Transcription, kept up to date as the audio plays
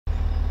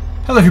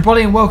Hello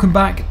everybody and welcome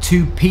back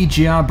to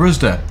PGR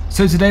Bruzda.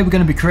 So today we're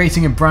going to be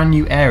creating a brand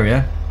new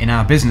area in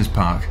our business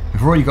park.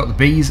 We've already got the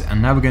bees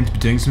and now we're going to be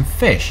doing some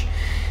fish.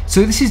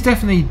 So this is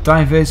definitely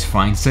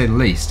diversifying to say the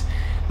least.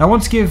 Now I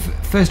want to give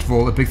first of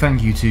all a big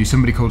thank you to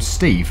somebody called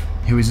Steve,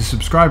 who is a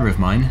subscriber of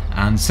mine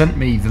and sent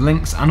me the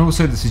links and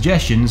also the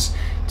suggestions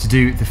to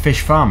do the fish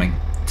farming.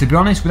 To be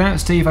honest, without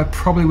Steve I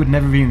probably would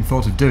never have even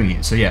thought of doing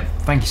it, so yeah,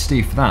 thank you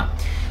Steve for that.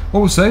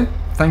 Also,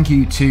 thank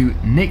you to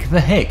Nick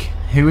the Hick,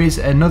 who is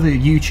another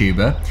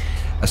YouTuber,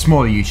 a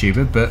smaller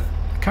YouTuber, but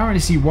I can't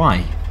really see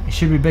why. It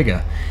should be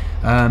bigger.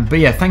 But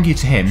yeah, thank you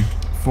to him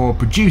for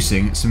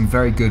producing some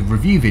very good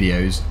review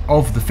videos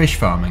of the fish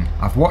farming.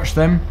 I've watched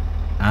them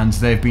and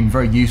they've been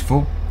very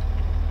useful,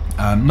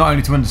 not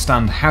only to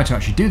understand how to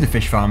actually do the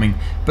fish farming,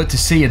 but to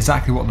see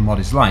exactly what the mod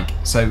is like.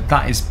 So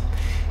that is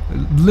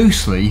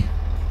loosely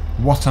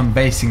what I'm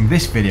basing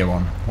this video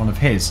on, one of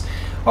his.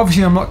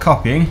 Obviously I'm not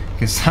copying,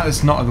 because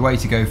that's not the way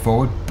to go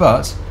forward,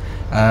 but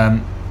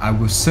I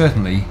will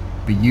certainly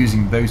be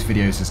using those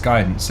videos as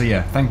guidance. So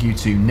yeah, thank you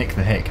to Nick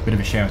the Hick, a bit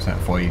of a shout out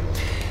for you.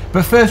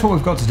 But first what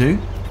we've got to do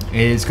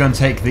is go and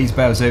take these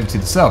bales over to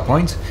the sell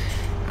point,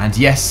 and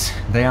yes,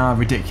 they are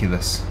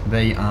ridiculous.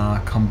 They are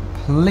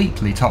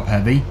completely top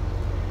heavy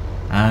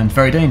and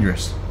very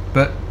dangerous.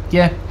 But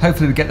yeah,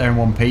 hopefully we get there in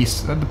one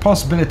piece. The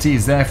possibility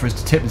is there for us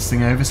to tip this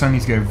thing over, so I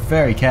need to go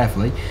very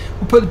carefully.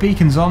 We'll put the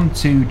beacons on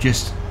to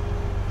just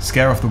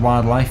scare off the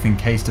wildlife in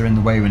case they're in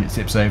the way when it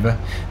tips over.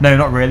 No,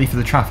 not really, for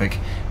the traffic.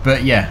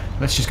 But yeah,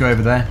 let's just go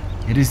over there.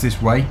 It is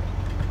this way.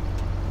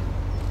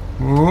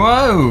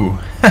 Whoa!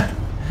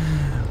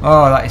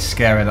 Oh, that is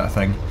scary, that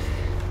thing.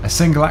 A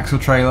single axle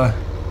trailer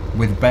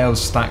with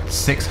bales stacked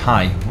 6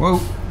 high. Whoa!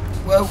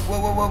 Whoa, whoa,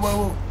 whoa, whoa,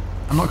 whoa!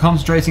 I'm not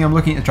concentrating, I'm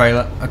looking at the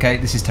trailer. Okay,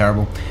 this is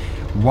terrible.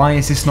 Why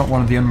is this not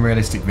one of the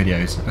unrealistic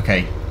videos?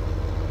 Okay,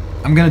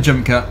 I'm going to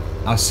jump cut.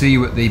 I'll see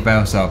you at the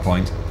bale sale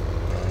point.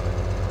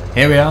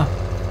 Here we are.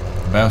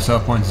 The bale sale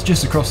point is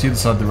just across the other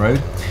side of the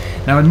road.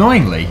 Now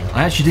annoyingly,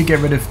 I actually did get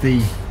rid of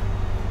the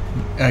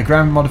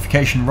ground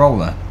modification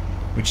roller,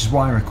 which is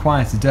what I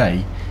require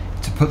today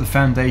to put the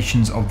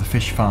foundations of the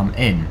fish farm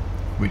in,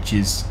 which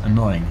is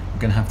annoying. I'm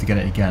going to have to get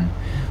it again.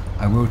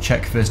 I will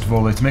check first of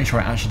all though to make sure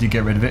I actually did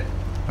get rid of it,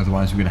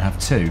 otherwise we're going to have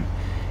 2.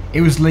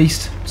 It was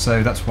leased,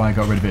 so that's why I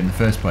got rid of it in the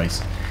first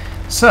place.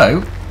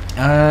 So,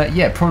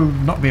 yeah, probably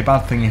not be a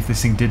bad thing if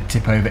this thing did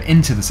tip over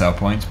into the sell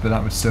point, but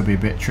that would still be a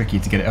bit tricky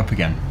to get it up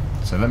again.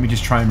 So let me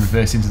just try and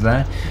reverse into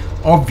there.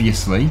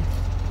 Obviously,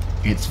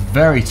 it's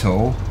very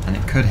tall and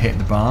it could hit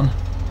the barn,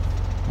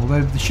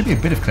 although there should be a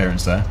bit of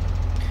clearance there.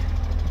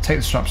 Take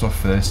the straps off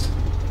first.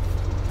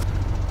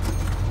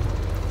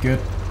 Good.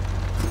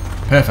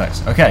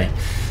 Perfect. Okay,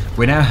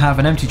 we now have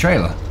an empty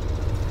trailer.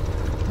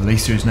 At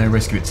least there is no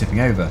risk of it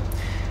tipping over.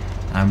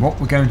 And what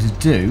we're going to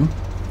do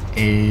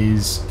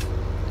is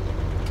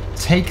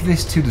take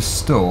this to the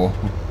store.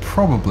 We'll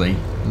probably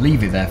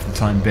leave it there for the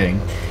time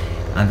being,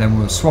 and then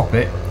we'll swap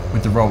it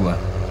with the roller.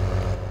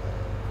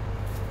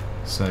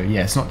 So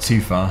yeah, it's not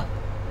too far.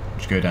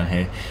 Just go down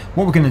here.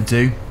 What we're going to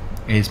do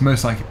is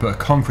most likely put a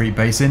concrete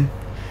base in,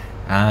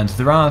 and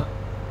there are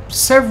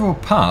several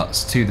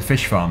parts to the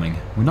fish farming.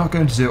 We're not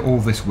going to do it all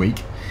this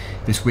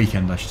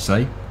weekend I should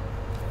say.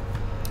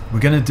 We're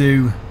going to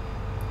do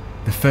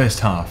the first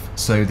half,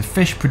 so the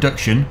fish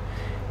production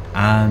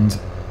and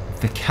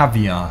the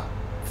caviar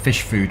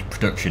fish food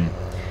production.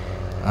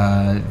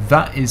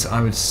 That is,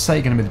 I would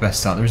say, going to be the best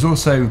start. There is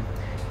also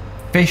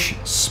fish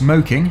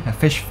smoking, a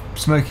fish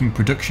smoking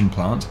production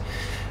plant,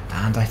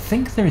 and I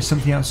think there is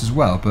something else as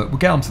well, but we'll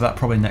get onto that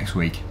probably next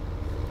week.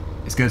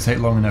 It's going to take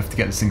long enough to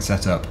get this thing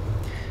set up.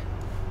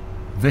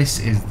 This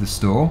is the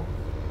store,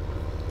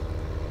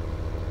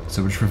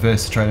 so we'll just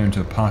reverse the trailer into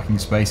a parking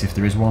space if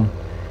there is one,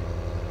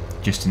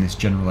 just in this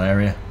general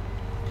area.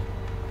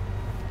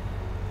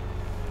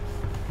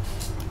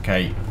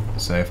 Okay,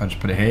 so if I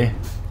just put it here.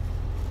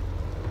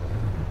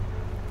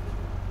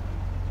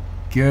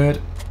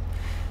 Good.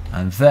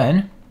 And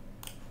then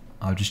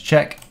I'll just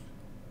check.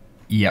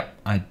 Yep,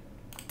 I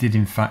did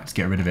in fact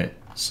get rid of it.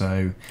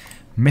 So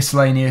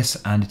miscellaneous,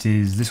 and it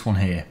is this one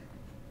here.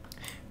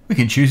 We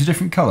can choose a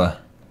different colour.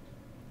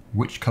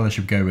 Which colour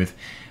should we go with?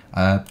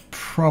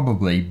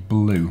 Probably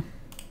blue.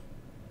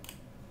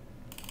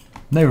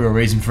 No real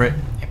reason for it.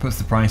 It puts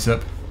the price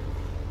up,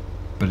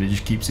 but it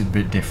just keeps it a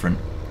bit different.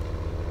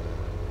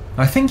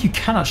 I think you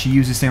can actually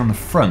use this thing on the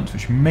front,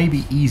 which may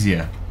be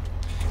easier.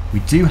 We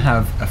do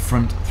have a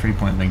front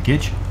 3-point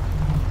linkage,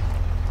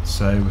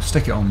 so we'll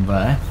stick it on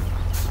there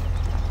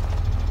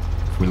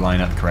if we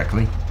line up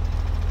correctly.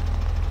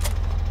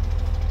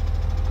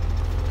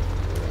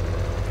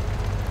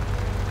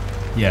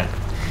 Yeah,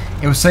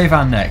 it will save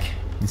our neck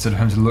instead of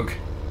having to look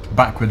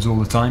backwards all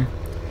the time.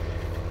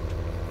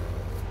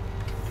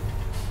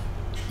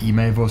 You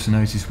may have also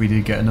noticed we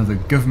did get another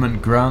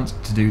government grant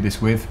to do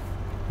this with.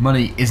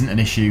 Money isn't an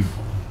issue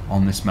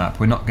on this map.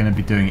 We're not going to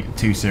be doing it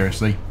too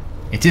seriously.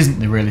 It isn't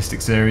the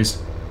realistic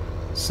series,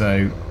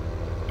 so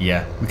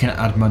yeah, we can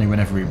add money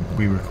whenever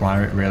we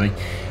require it, really.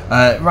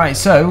 Right,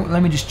 so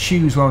let me just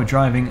choose while we're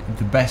driving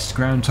the best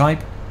ground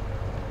type.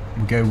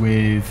 we'll go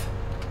with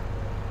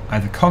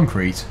either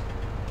concrete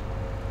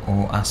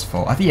or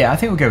asphalt. I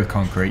think we'll go with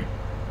concrete.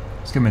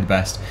 It's going to be the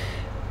best.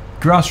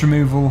 Grass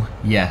removal,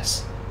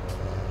 yes.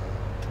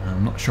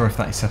 I'm not sure if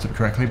that is set up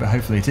correctly, but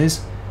hopefully it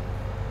is.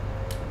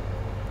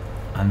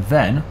 And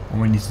then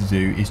what we need to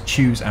do is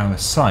choose our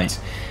site.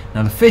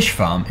 Now the fish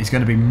farm is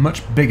going to be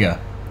much bigger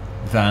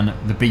than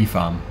the bee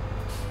farm,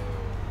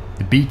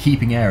 the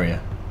beekeeping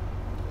area.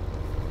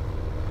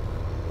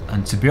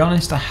 And to be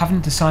honest, I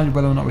haven't decided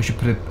whether or not we should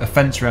put a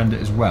fence around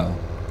it as well.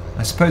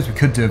 I suppose we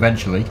could do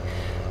eventually,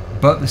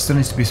 but there still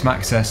needs to be some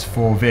access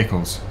for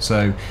vehicles.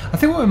 So I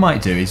think what we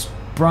might do is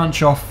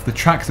branch off the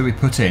track that we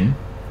put in.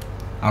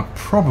 I'll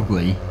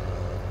probably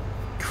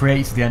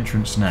create the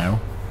entrance now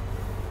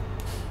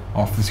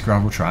off this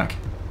gravel track.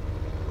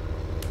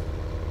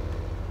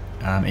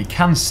 It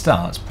can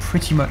start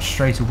pretty much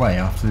straight away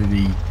after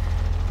the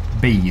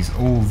bees,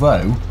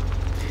 although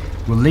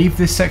we'll leave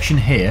this section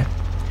here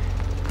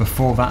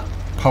before that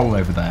pole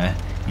over there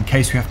in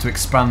case we have to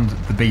expand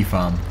the bee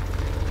farm.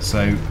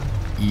 So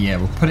yeah,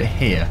 we'll put it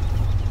here.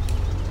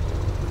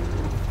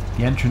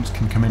 The entrance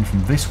can come in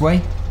from this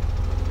way,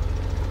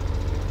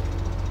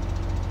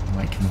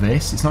 like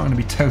this. It's not going to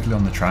be totally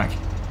on the track,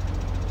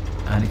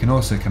 and it can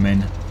also come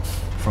in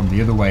from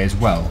the other way as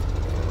well,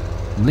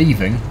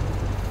 leaving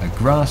a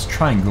grass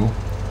triangle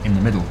in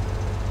the middle.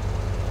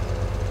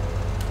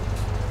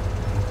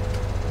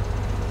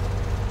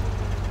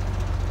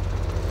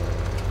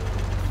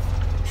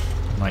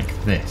 Like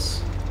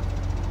this.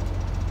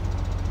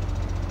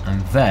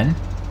 And then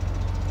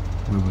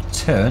we will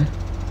turn,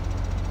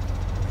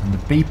 and the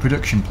bee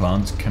production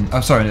plant can...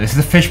 oh sorry, this is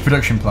the fish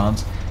production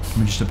plant.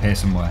 Can be just up here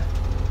somewhere.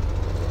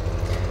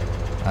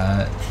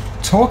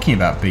 Talking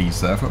about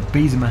bees though, I've got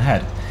bees in my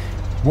head.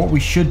 What we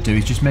should do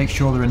is just make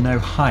sure there are no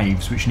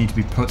hives which need to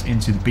be put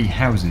into the bee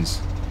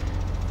houses.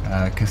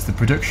 Because the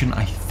production,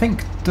 I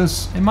think,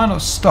 does... it might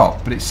not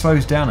stop, but it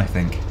slows down, I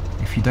think,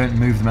 if you don't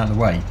move them out of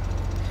the way.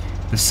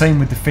 The same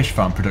with the fish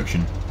farm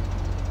production.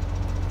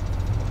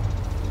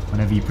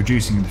 Whenever you're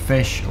producing the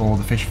fish or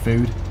the fish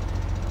food.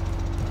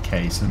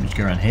 Okay, so let me just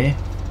go around here.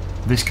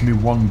 This can be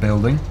one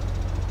building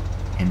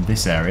in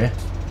this area.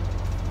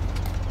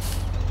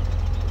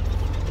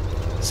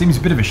 Seems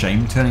a bit of a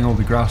shame turning all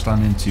the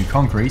grassland into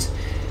concrete,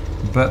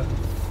 but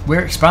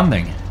we're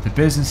expanding. The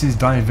business is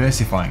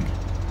diversifying.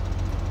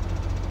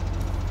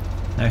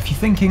 Now if you're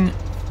thinking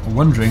or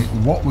wondering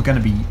what we're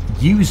going to be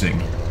using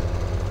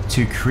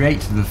to create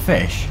the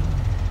fish,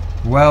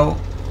 well,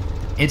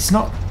 it's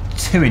not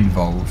too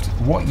involved.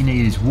 What you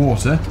need is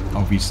water,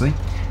 obviously,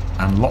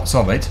 and lots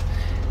of it.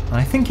 And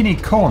I think you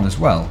need corn as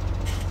well,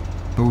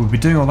 but we'll be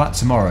doing all that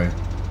tomorrow.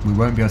 We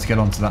won't be able to get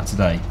onto that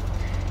today.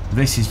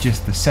 This is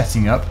just the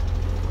setting up.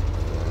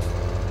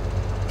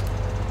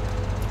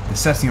 The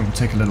setting up will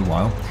take a little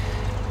while.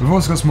 We've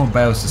also got some more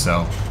bales to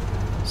sell,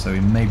 so we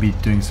may be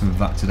doing some of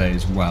that today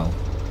as well.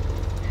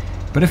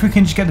 But if we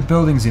can just get the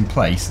buildings in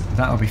place,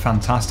 that would be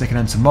fantastic, and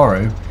then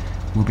tomorrow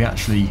we'll be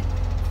actually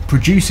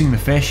producing the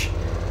fish,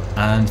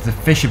 and the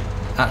fish are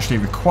actually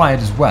required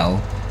as well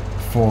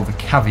for the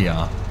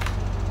caviar.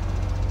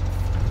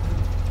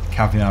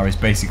 Caviar is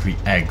basically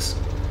eggs.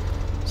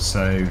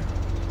 So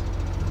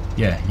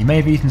yeah, you may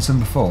have eaten some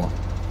before.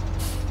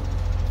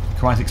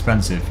 Quite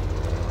expensive.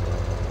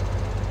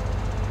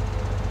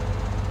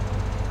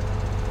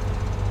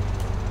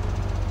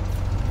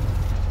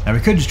 Now we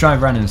could just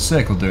drive around in a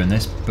circle doing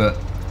this, but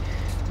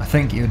I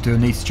think it would do a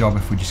neat job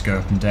if we just go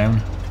up and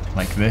down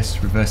like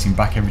this, reversing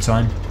back every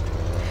time.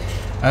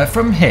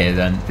 From here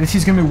then, this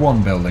is going to be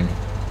one building.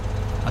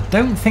 I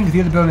don't think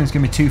the other building is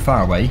going to be too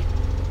far away.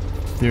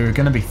 There are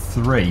going to be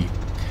three.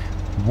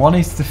 One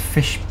is the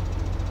fish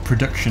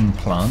production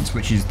plant,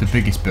 which is the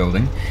biggest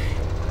building.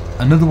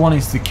 Another one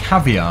is the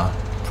caviar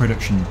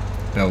production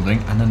building,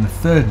 and then the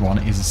third one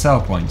is the sell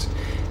point.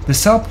 The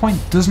sell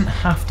point doesn't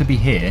have to be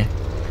here,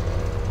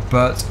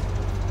 but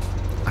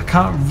I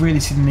can't really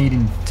see the need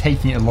in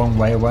taking it a long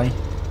way away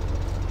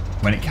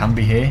when it can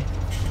be here.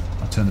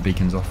 I'll turn the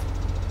beacons off.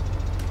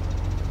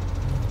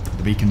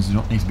 The beacons do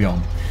not need to be on.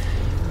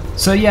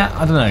 So yeah,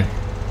 I don't know.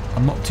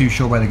 I'm not too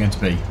sure where they're going to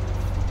be,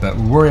 but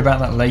we'll worry about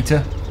that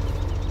later.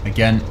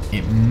 Again,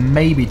 it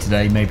may be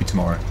today, maybe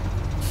tomorrow.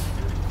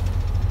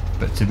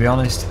 But to be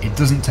honest, it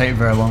doesn't take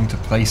very long to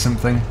place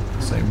something,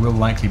 so it will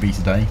likely be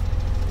today.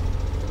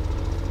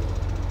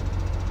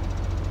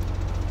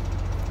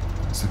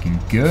 That's looking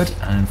good.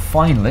 And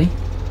finally,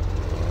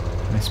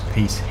 this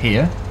piece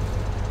here.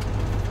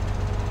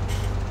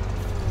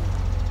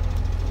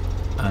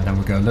 And then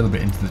we'll go a little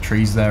bit into the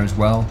trees there as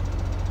well,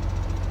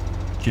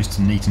 just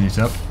to neaten it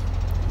up.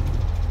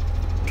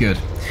 Good.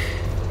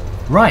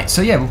 Right,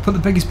 so yeah, we'll put the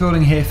biggest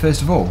building here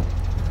first of all.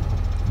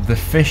 The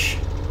fish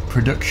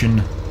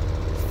production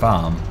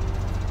farm.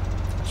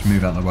 Let's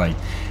move out of the way.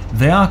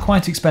 They are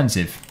quite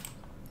expensive.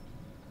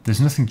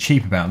 There's nothing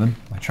cheap about them.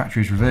 My tractor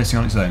is reversing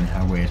on its own.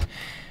 How weird.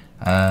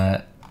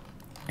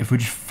 If we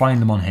just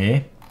find them on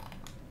here.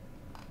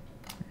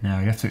 Now,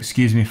 you have to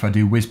excuse me if I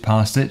do whiz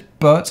past it,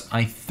 but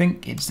I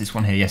think it's this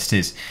one here. Yes, it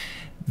is.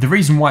 The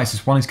reason why it's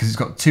this one is because it's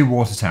got two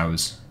water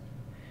towers.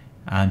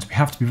 and we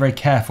have to be very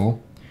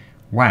careful.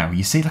 Wow,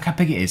 you see, look how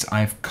big it is.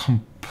 I've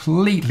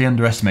completely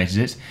underestimated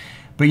it,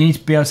 but you need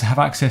to be able to have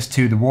access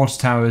to the water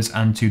towers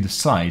and to the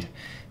side.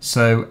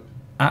 So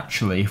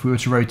actually, if we were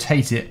to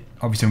rotate it,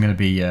 obviously I'm going to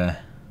be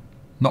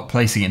not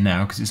placing it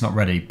now because it's not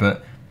ready,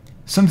 but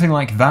something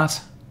like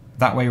that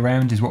way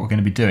around is what we're going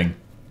to be doing.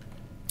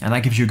 And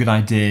that gives you a good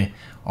idea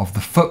of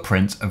the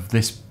footprint of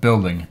this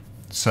building.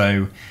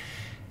 So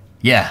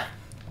yeah,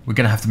 we're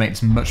going to have to make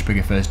this much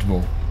bigger first of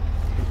all.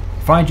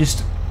 If I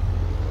just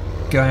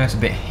go out a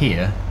bit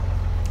here,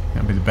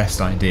 that would be the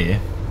best idea.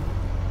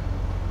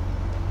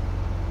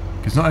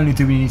 Because not only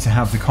do we need to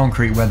have the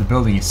concrete where the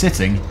building is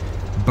sitting,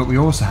 but we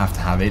also have to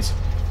have it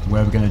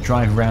where we're going to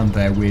drive around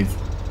there with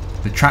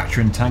the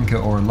tractor and tanker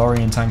or a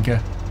lorry and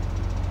tanker.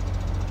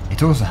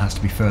 It also has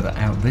to be further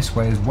out this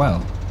way as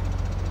well.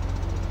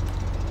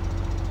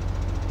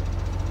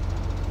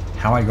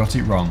 How I got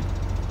it wrong.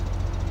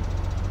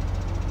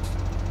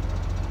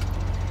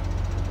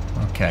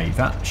 Okay,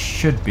 that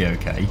should be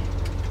okay.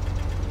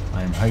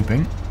 I am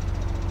hoping.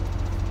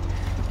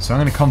 So I'm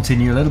going to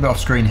continue a little bit off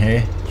screen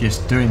here,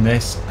 just doing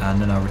this,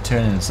 and then I'll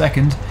return in a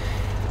second,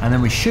 and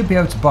then we should be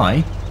able to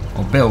buy,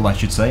 or build I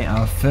should say,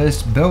 our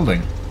first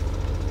building.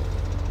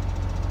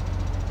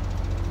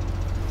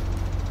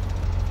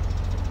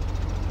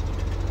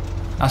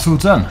 That's all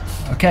done.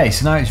 Okay,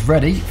 so now it's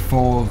ready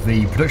for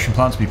the production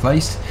plant to be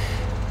placed.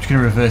 I'm just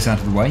going to reverse out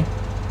of the way.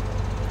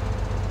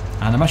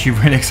 And I'm actually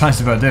really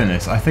excited about doing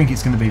this. I think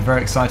it's going to be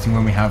very exciting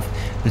when we have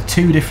the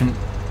two different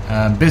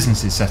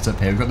businesses set up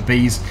here. We've got the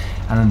bees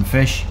and then the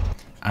fish,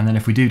 and then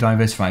if we do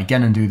diversify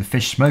again and do the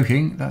fish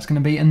smoking, that's going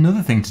to be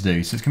another thing to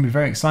do, so it's going to be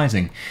very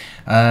exciting.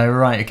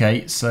 Right,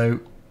 okay,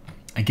 so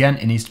again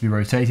it needs to be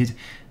rotated.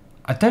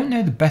 I don't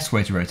know the best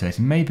way to rotate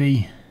it.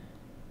 Maybe,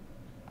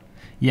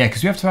 yeah,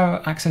 because we have to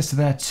have access to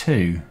there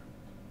too.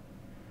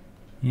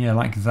 Yeah,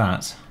 like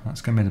that.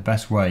 That's going to be the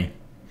best way.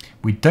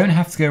 We don't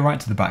have to go right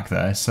to the back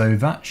there, so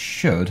that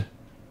should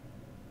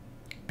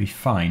be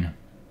fine,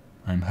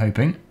 I'm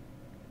hoping.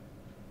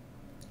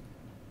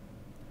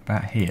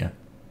 About here.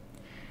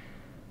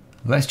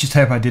 Let's just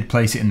hope I did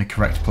place it in the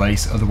correct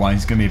place, otherwise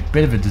it's going to be a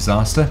bit of a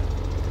disaster.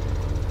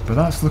 But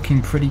that's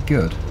looking pretty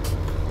good.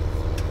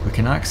 We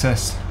can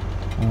access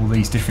all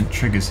these different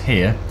triggers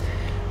here.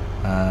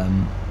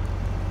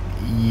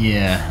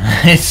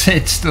 Yeah,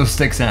 it still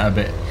sticks out a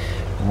bit.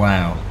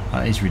 Wow,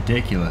 that is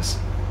ridiculous.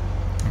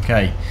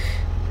 Okay,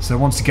 so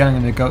once again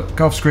I'm going to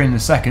go off screen in a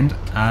second,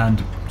 and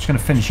I'm just going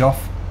to finish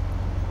off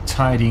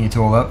tidying it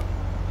all up,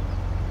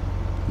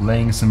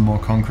 laying some more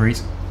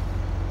concrete.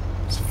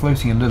 It's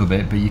floating a little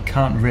bit, but you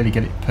can't really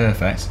get it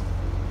perfect.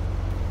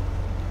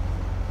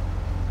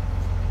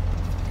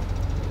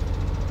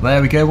 There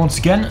we go, once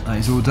again, that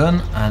is all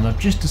done, and I've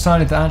just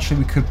decided that actually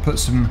we could put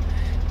some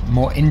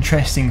more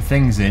interesting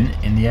things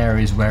in the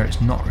areas where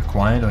it's not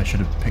required. I should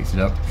have picked it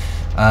up.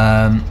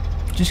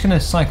 Just going to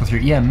cycle through.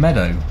 Yeah,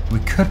 meadow. We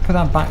could put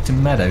that back to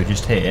meadow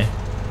just here.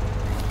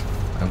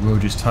 I will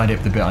just tidy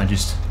up the bit I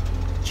just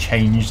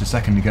changed a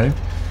second ago.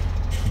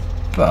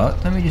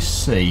 But let me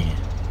just see.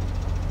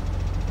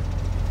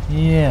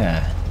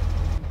 Yeah.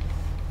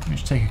 Let me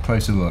just take a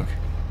closer look.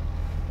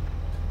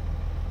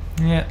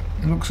 Yeah,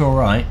 it looks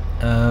alright.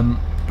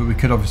 But we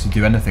could obviously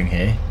do anything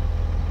here.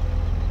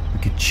 We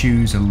could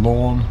choose a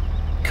lawn,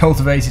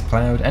 cultivated,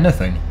 ploughed,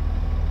 anything.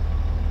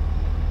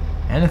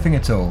 Anything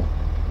at all.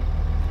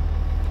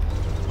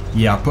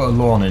 Yeah, I put a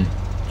lawn in,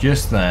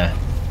 just there.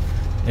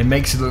 It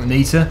makes it look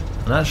neater,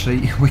 and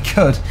actually we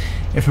could,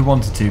 if we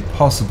wanted to,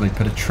 possibly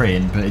put a tree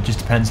in, but it just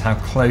depends how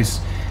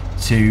close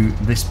to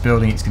this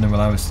building it's going to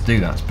allow us to do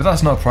that. But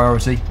that's not a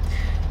priority.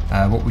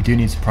 What we do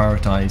need to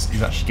prioritise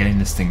is actually getting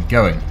this thing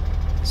going.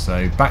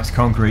 So back to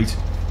concrete,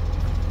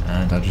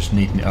 and I'll just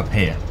neaten it up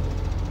here.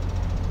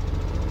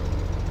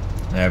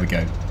 There we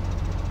go.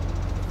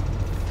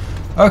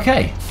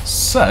 Okay,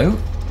 so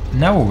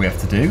now all we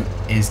have to do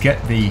is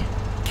get the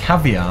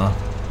Caviar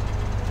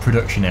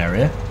production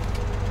area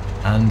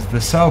and the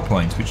sell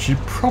point, which should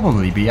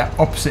probably be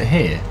opposite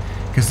here,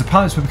 because the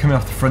pallets will be coming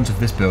off the front of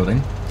this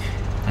building,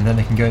 and then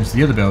they can go into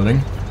the other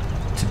building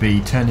to be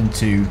turned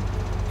into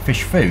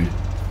fish food.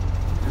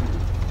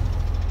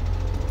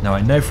 Now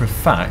I know for a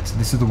fact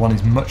this other one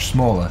is much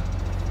smaller,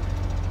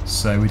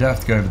 so we don't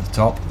have to go over the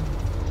top.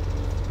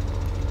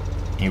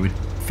 It would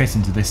fit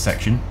into this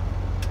section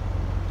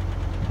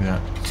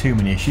without too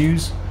many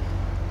issues.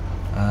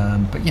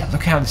 But yeah,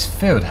 look how this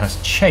field has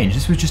changed.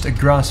 This was just a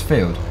grass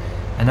field,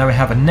 and now we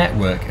have a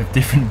network of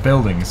different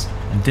buildings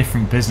and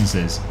different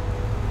businesses.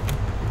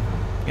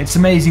 It's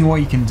amazing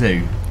what you can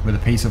do with a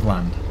piece of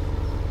land.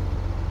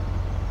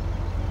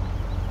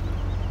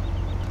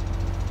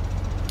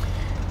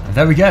 And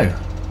there we go.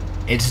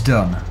 It's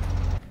done.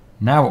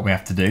 Now what we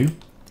have to do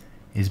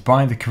is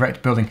buy the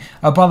correct building.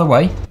 Oh, by the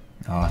way,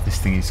 this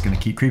thing is going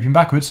to keep creeping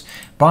backwards.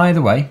 By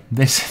the way,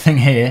 this thing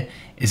here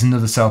is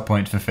another sell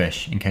point for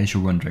fish, in case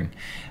you're wondering.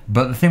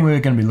 But the thing we're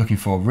going to be looking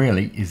for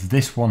really is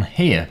this one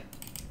here,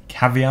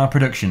 Caviar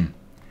production.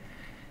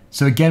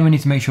 So again, we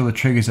need to make sure the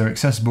triggers are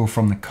accessible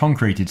from the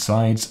concreted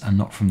sides and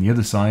not from the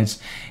other sides.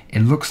 It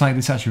looks like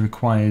this actually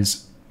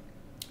requires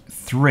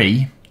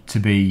 3 to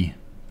be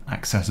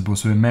accessible,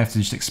 so we may have to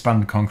just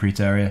expand the concrete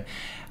area.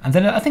 And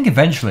then I think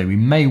eventually we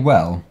may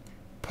well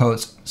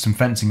put some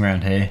fencing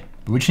around here,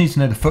 but we just need to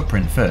know the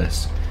footprint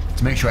first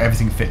to make sure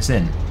everything fits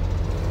in.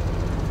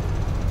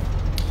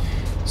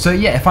 So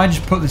yeah, if I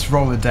just put this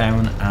roller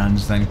down and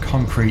then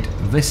concrete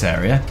this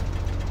area,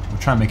 we'll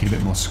try and make it a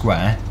bit more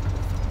square.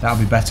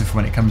 That'll be better for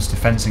when it comes to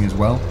fencing as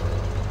well.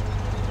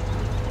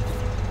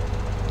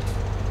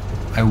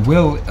 I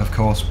will, of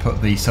course,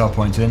 put the cell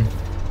point in,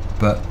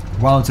 but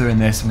while doing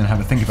this, I'm going to have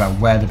a think about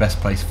where the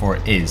best place for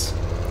it is.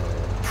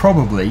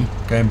 Probably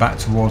going back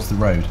towards the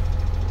road.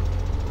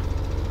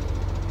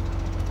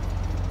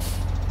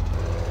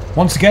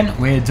 Once again,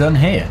 we're done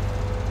here.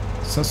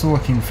 So that's all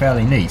looking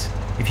fairly neat.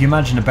 If you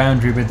imagine a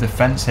boundary with the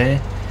fence here,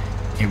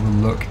 it will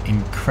look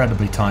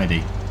incredibly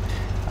tidy.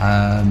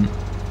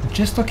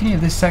 Just looking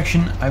at this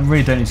section, I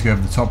really don't need to go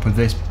over the top with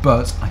this,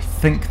 but I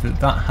think that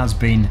that has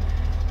been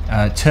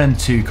turned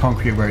to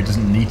concrete where it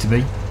doesn't need to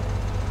be.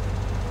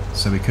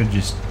 So we could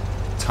just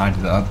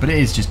tidy that up, but it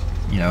is just,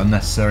 you know,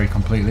 unnecessary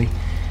completely.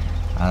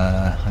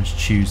 I just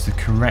choose the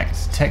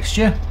correct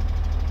texture.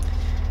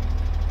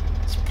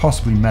 It's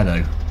possibly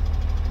meadow.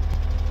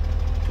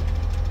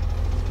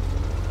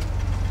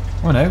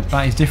 Oh no,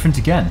 that is different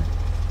again.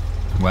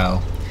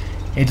 Well,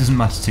 it doesn't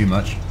matter too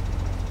much.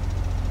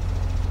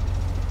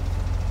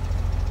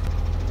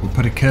 We'll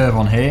put a curve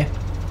on here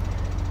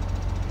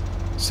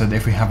so that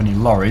if we have any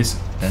lorries,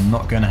 they're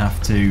not going to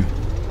have to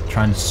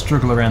try and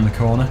struggle around the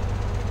corner.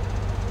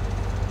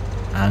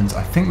 And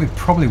I think we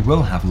probably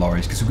will have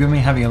lorries because we're going to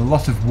be having a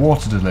lot of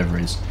water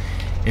deliveries.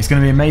 It's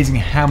going to be amazing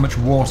how much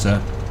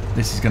water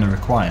this is going to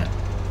require.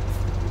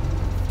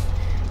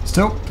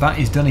 Still, that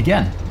is done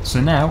again.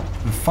 So now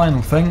the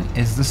final thing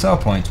is the cell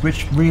point,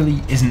 which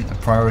really isn't a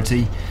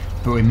priority,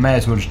 but we may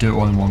as well just do it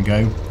all in one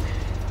go.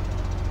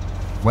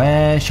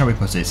 Where shall we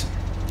put it?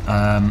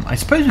 I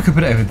suppose we could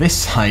put it over this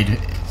side.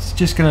 It's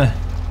just going to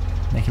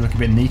make it look a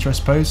bit neater, I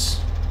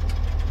suppose.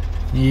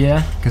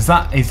 Yeah, because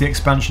that is the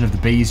expansion of the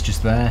bees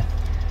just there.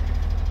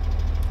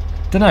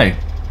 Dunno.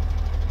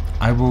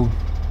 I will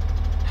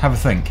have a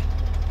think.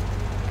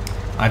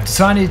 I've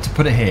decided to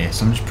put it here,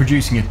 so I'm just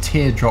producing a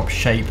teardrop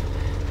shape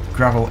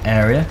gravel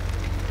area.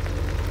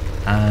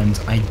 And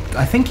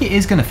I think it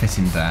is going to fit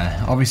in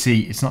there.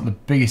 Obviously, it's not the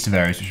biggest of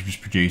areas which we've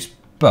just produced,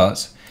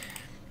 but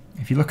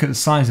if you look at the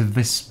size of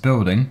this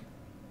building,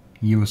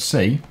 you will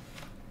see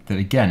that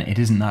again, it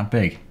isn't that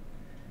big.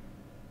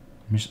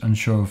 I'm just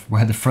unsure of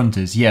where the front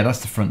is. Yeah, that's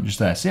the front just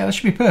there. So yeah, that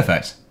should be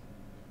perfect.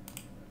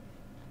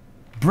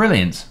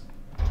 Brilliant.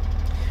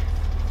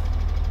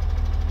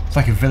 It's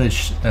like a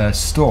village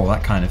store,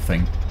 that kind of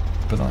thing.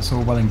 But that's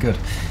all well and good.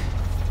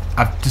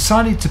 I've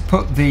decided to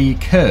put the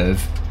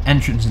curve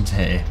entrance into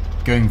here,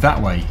 going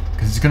that way,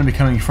 because it's going to be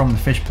coming from the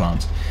fish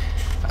plant.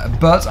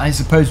 But I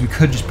suppose we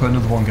could just put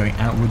another one going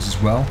outwards as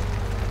well,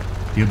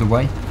 the other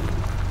way.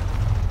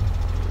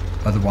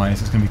 Otherwise,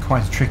 it's going to be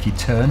quite a tricky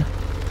turn.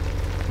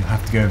 You'll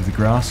have to go over the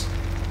grass.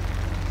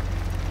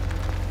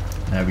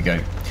 There we go.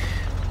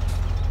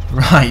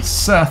 Right,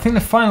 so I think the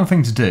final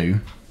thing to do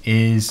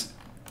is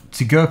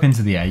to go up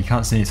into the air. You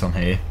can't see it on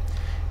here.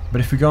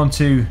 But if we go on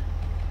to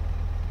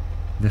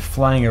the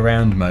flying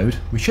around mode,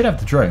 we should have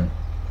the drone.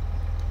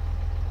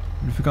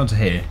 But if we go on to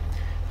here,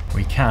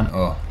 we can,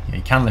 oh, yeah,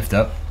 you can lift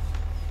up.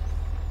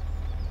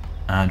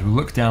 And we'll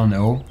look down at it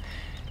all.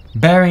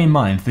 Bearing in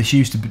mind, this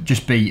used to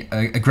just be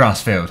a grass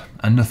field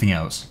and nothing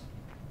else.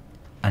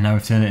 And now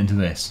we've turned it into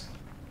this.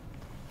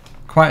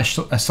 Quite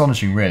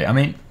astonishing, really. I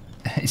mean,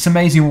 it's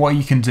amazing what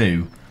you can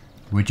do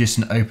with just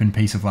an open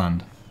piece of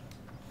land.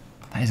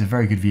 That is a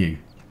very good view.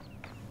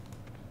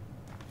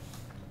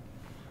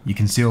 You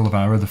can see all of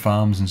our other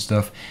farms and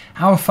stuff.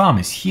 Our farm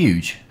is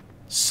huge.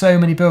 So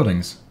many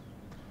buildings.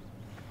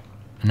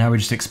 And now we're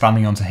just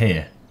expanding onto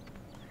here.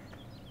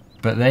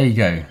 But there you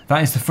go.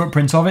 That is the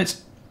footprint of it.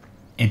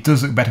 It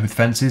does look better with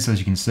fences, as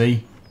you can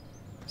see.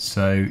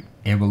 So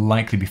it will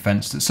likely be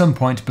fenced at some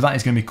point, but that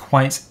is going to be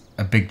quite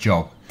a big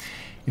job.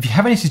 If you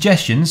have any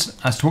suggestions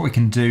as to what we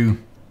can do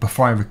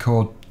before I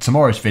record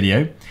tomorrow's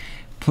video,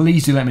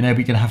 please do let me know, but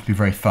you're going to have to be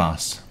very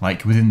fast,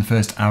 like within the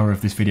first hour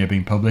of this video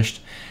being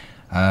published.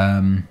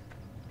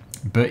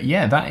 But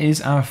yeah, that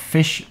is our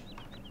fish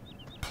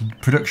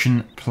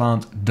production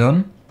plant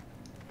done.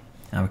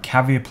 Our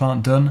caviar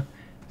plant done.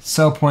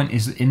 Cell point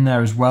is in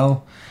there as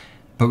well,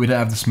 but we don't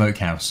have the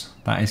smokehouse.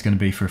 That is going to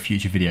be for a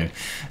future video.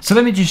 So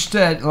let me just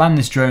land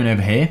this drone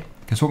over here,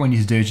 because what we need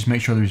to do is just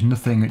make sure there is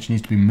nothing which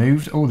needs to be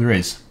moved. Oh, there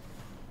is.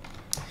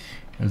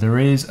 There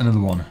is another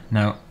one.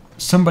 Now,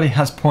 somebody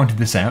has pointed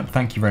this out.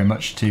 Thank you very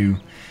much to...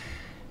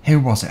 Who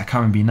was it? I can't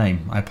remember your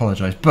name. I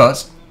apologise.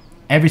 But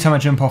every time I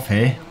jump off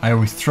here, I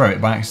always throw it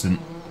by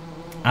accident.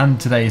 And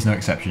today is no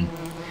exception.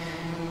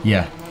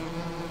 Yeah.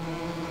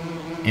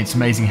 It's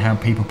amazing how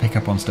people pick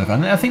up on stuff.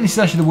 And I think this is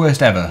actually the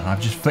worst ever.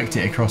 I've just flicked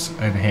it across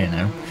over here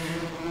now.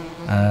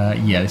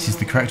 Yeah, this is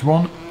the correct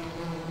one.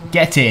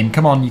 Get in.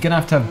 Come on, you're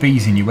going to have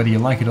bees in you whether you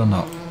like it or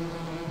not.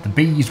 The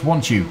bees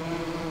want you.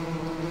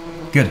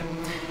 Good.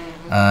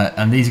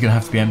 And these are going to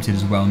have to be emptied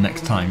as well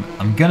next time.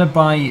 I'm going to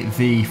buy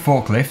the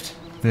forklift,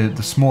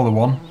 the smaller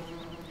one.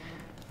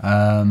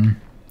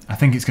 I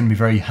think it's going to be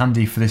very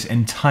handy for this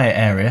entire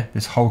area,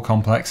 this whole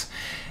complex.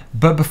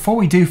 But before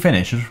we do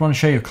finish, I just want to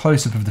show you a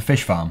close-up of the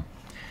fish farm.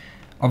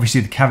 Obviously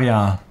the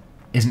caviar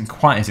isn't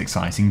quite as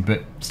exciting,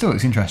 but still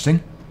looks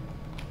interesting.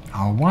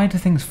 Oh, why do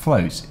things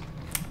float?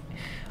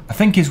 I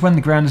think it's when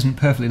the ground isn't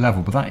perfectly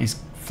level, but that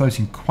is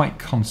floating quite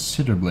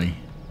considerably.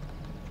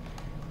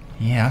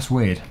 Yeah, that's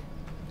weird.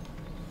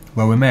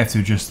 Well, we may have to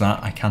adjust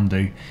that. I can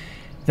do.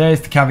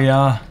 There's the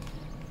caviar.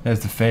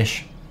 There's the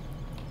fish.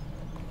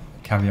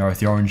 Caviar with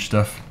the orange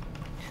stuff.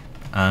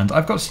 And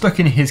I've got stuck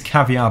in his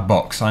caviar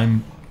box.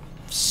 I'm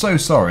so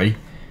sorry,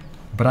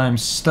 but I'm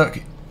stuck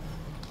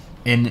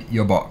in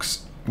your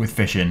box with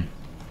fish in.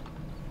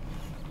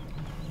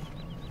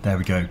 There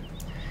we go.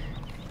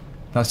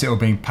 That's it all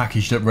being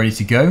packaged up, ready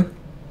to go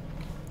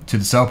to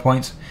the sell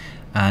point.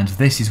 And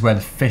this is where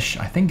the fish,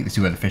 I think this is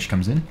where the fish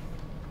comes in.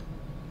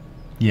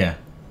 Yeah,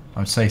 I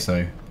would say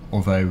so.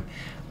 Although,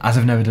 as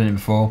I've never done it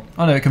before,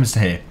 oh no, it comes to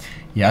here.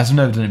 Yeah, as I've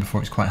never done it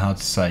before, it's quite hard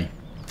to say.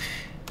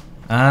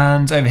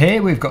 And over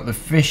here we've got the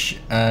fish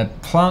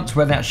plants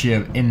where they actually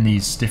are in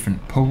these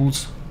different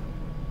pools.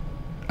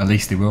 At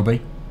least they will be.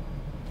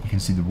 You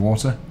can see the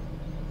water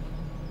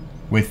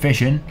with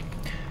fish in.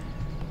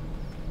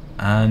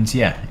 And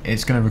yeah,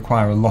 it's going to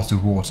require a lot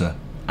of water.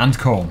 And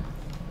corn.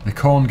 The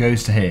corn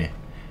goes to here,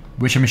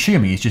 which I'm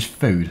assuming is just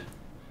food.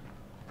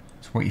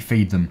 It's what you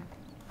feed them.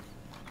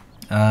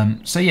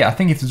 So yeah, I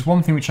think if there's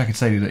one thing which I could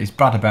say that is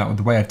bad about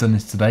the way I've done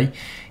this today,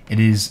 it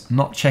is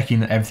not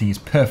checking that everything is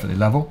perfectly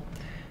level.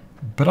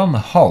 But on the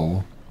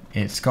whole,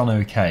 it's gone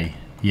okay.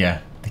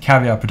 Yeah, the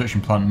caviar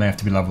production plant may have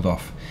to be levelled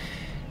off.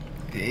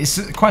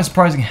 It's quite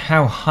surprising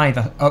how high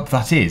up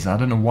that is. I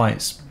don't know why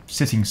it's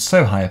sitting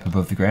so high up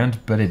above the ground,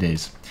 but it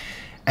is.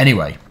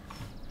 Anyway,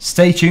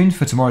 stay tuned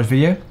for tomorrow's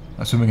video.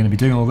 That's when we're going to be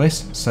doing all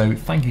this. So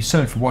thank you so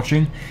much for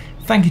watching.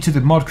 Thank you to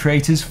the mod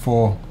creators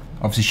for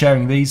obviously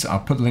sharing these. I'll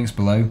put the links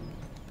below.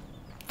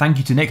 Thank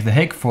you to Nick the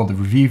Hick for the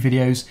review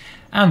videos.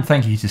 And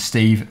thank you to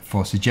Steve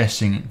for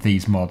suggesting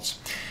these mods.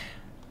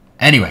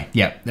 Anyway,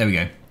 yeah, there we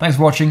go. Thanks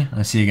for watching, and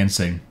I'll see you again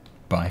soon.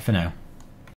 Bye for now.